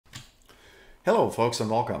Hello folks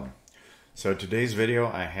and welcome. So today's video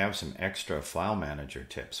I have some extra file manager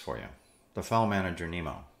tips for you. The file manager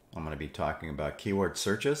Nemo. I'm going to be talking about keyword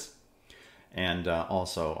searches and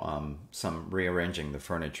also some rearranging the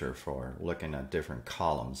furniture for looking at different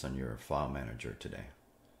columns in your file manager today.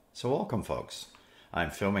 So welcome folks.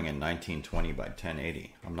 I'm filming in 1920 by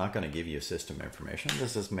 1080. I'm not going to give you system information.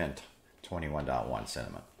 This is Mint 21.1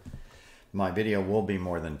 Cinnamon. My video will be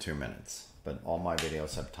more than 2 minutes. But all my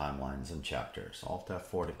videos have timelines and chapters. Alt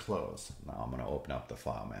F4 to close. Now I'm going to open up the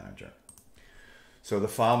file manager. So the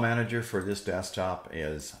file manager for this desktop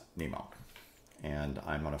is Nemo. And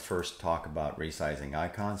I'm going to first talk about resizing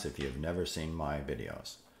icons if you've never seen my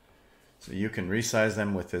videos. So you can resize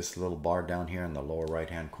them with this little bar down here in the lower right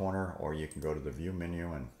hand corner, or you can go to the view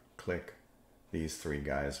menu and click these three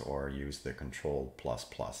guys, or use the Control plus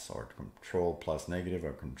plus or Control plus negative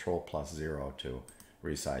or Control plus 0 to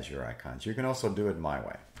resize your icons. You can also do it my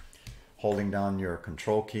way. Holding down your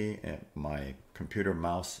control key, my computer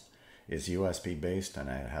mouse is USB based and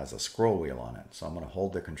it has a scroll wheel on it. So I'm going to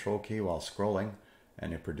hold the control key while scrolling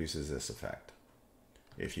and it produces this effect.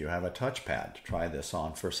 If you have a touchpad, try this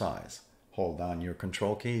on for size. Hold down your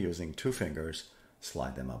control key using 2 fingers,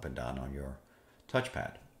 slide them up and down on your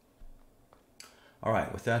touchpad.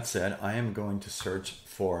 Alright, with that said, I am going to search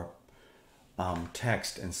for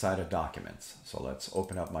text inside of documents. So let's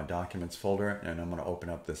open up my documents folder and I'm going to open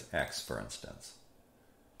up this X, for instance.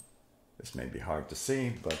 This may be hard to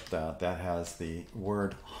see, but that has the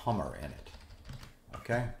word Hummer in it.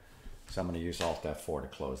 Okay, so I'm going to use Alt F4 to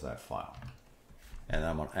close that file. And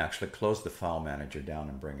I'm going to actually close the file manager down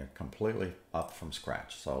and bring it completely up from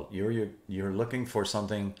scratch. So you're looking for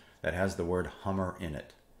something that has the word Hummer in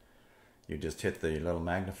it. You just hit the little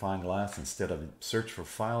magnifying glass. Instead of search for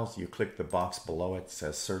files, you click the box below it. It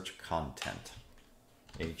says search content.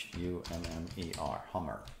 Hummer,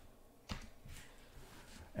 Hummer.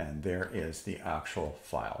 And there is the actual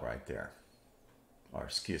file right there. Or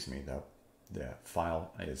excuse me, the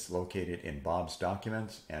file is located in Bob's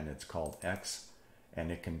documents and it's called X and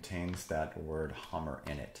it contains that word Hummer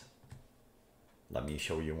in it. Let me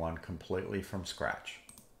show you one completely from scratch.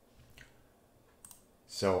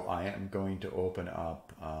 So I am going to open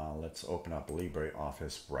up, let's open up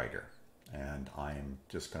LibreOffice Writer. And I am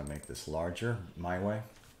just going to make this larger my way.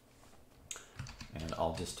 And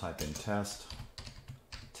I'll just type in test,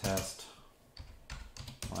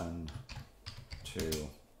 1, 2,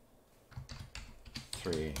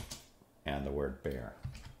 3, and the word bear.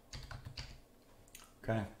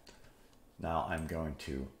 Okay, now I'm going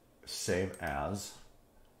to save as.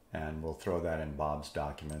 And we'll throw that in Bob's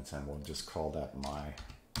documents and we'll just call that my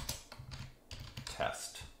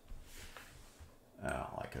test.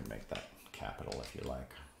 I could make that capital if you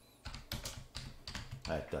like.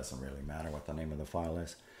 It doesn't really matter what the name of the file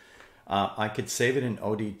is. I could save it in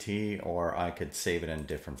ODT or I could save it in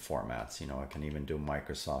different formats. You know, I can even do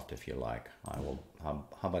Microsoft if you like. How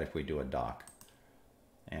about if we do a doc?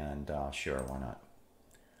 And sure, why not?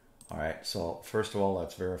 All right, so first of all,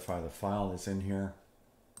 let's verify the file is in here.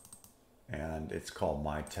 And it's called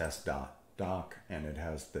my test doc and it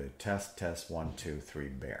has the test 1, 2, 3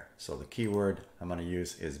 bear. So the keyword I'm going to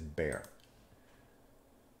use is bear.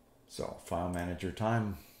 So file manager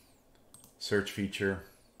time, search feature,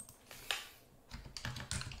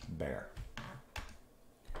 bear.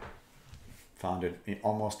 Found it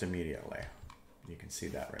almost immediately. You can see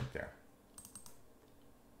that right there.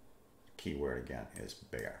 Keyword again is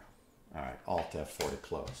bear. All right, Alt F4 to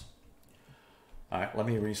close. All right, let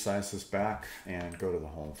me resize this back and go to the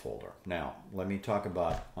home folder. Now, let me talk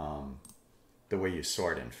about the way you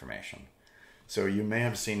sort information. So you may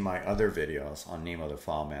have seen my other videos on Nemo the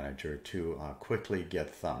File Manager to quickly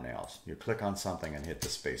get thumbnails. You click on something and hit the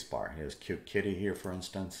space bar. Here's cute kitty here, for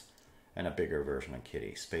instance, and a bigger version of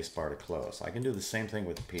kitty. Space bar to close. I can do the same thing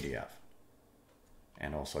with the PDF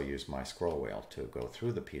and also use my scroll wheel to go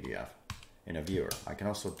through the PDF in a viewer. I can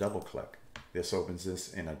also double click. This opens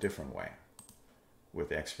this in a different way with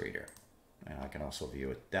XReader, and I can also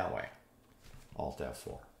view it that way. Alt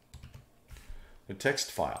F4. The text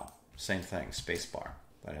file, same thing, spacebar.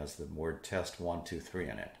 That has the word test 1, 2, 3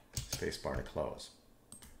 in it. Spacebar to close.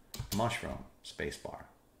 Mushroom, spacebar,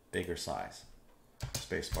 bigger size.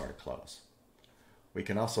 Spacebar to close. We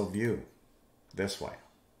can also view this way.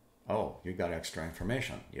 Oh, you got extra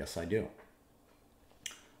information. Yes, I do.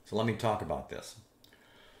 So let me talk about this.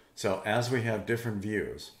 So as we have different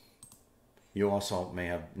views, you also may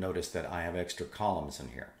have noticed that I have extra columns in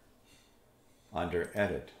here. Under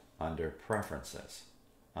Edit, under Preferences,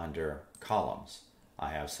 under Columns, I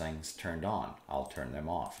have things turned on. I'll turn them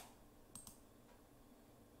off.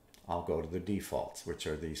 I'll go to the defaults, which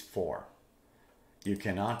are these 4. You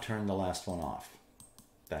cannot turn the last one off.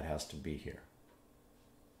 That has to be here.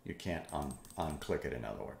 You can't unclick it, in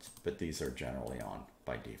other words, but these are generally on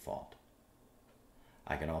by default.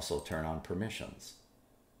 I can also turn on permissions.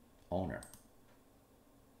 Owner.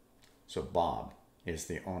 So Bob is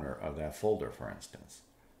the owner of that folder, for instance.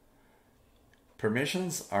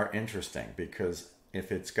 Permissions are interesting because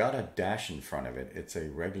if it's got a dash in front of it, it's a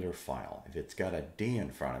regular file. If it's got a D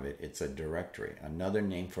in front of it, it's a directory. Another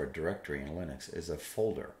name for a directory in Linux is a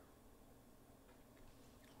folder.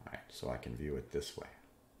 All right, so I can view it this way.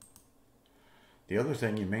 The other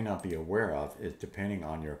thing you may not be aware of is, depending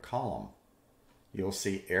on your column, you'll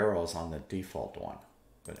see arrows on the default one,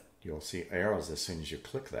 but you'll see arrows as soon as you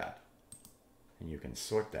click that, and you can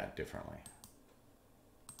sort that differently.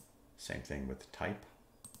 Same thing with type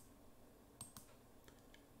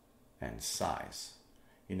and size.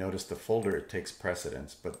 You notice the folder, it takes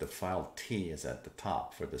precedence, but the file T is at the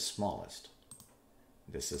top for the smallest.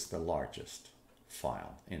 This is the largest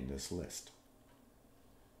file in this list.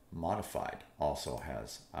 Modified also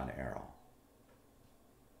has an arrow.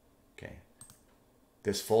 Okay.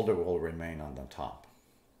 This folder will remain on the top,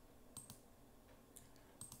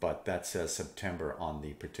 but that says September on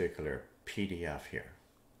the particular PDF here.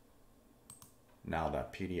 Now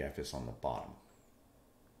that PDF is on the bottom.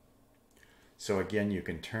 So again, you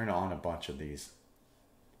can turn on a bunch of these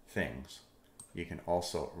things. You can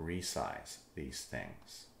also resize these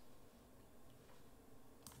things.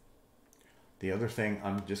 The other thing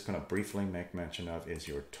I'm just going to briefly make mention of is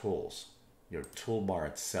your tools, your toolbar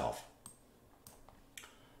itself.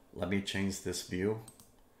 Let me change this view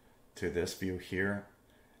to this view here,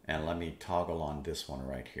 and let me toggle on this one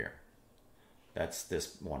right here. That's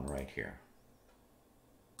this one right here.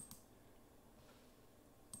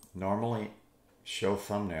 Normally, show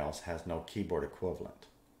thumbnails has no keyboard equivalent.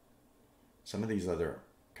 Some of these other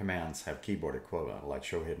commands have keyboard equivalent, like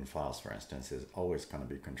show hidden files, for instance, is always going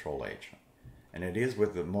to be Control-H. And it is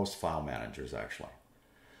with the most file managers, actually.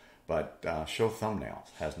 But show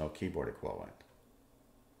thumbnails has no keyboard equivalent.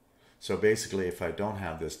 So basically, if I don't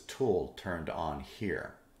have this tool turned on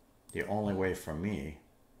here, the only way for me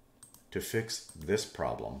to fix this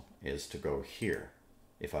problem is to go here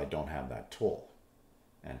if I don't have that tool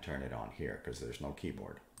and turn it on here, because there's no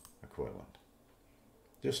keyboard equivalent.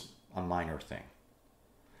 Just a minor thing.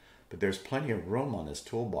 But there's plenty of room on this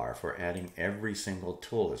toolbar for adding every single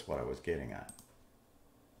tool, is what I was getting at.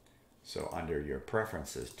 So under your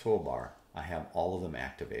preferences toolbar, I have all of them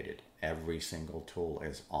activated. Every single tool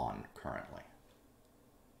is on currently.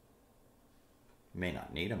 You may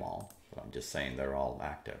not need them all, but I'm just saying they're all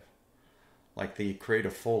active. Like the create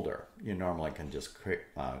a folder, you normally can just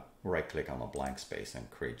right click on the blank space and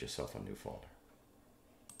create yourself a new folder.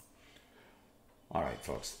 All right,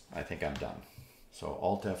 folks, I think I'm done. So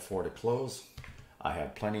Alt F4 to close. I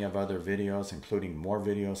have plenty of other videos, including more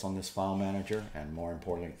videos on this file manager, and more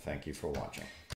importantly, thank you for watching.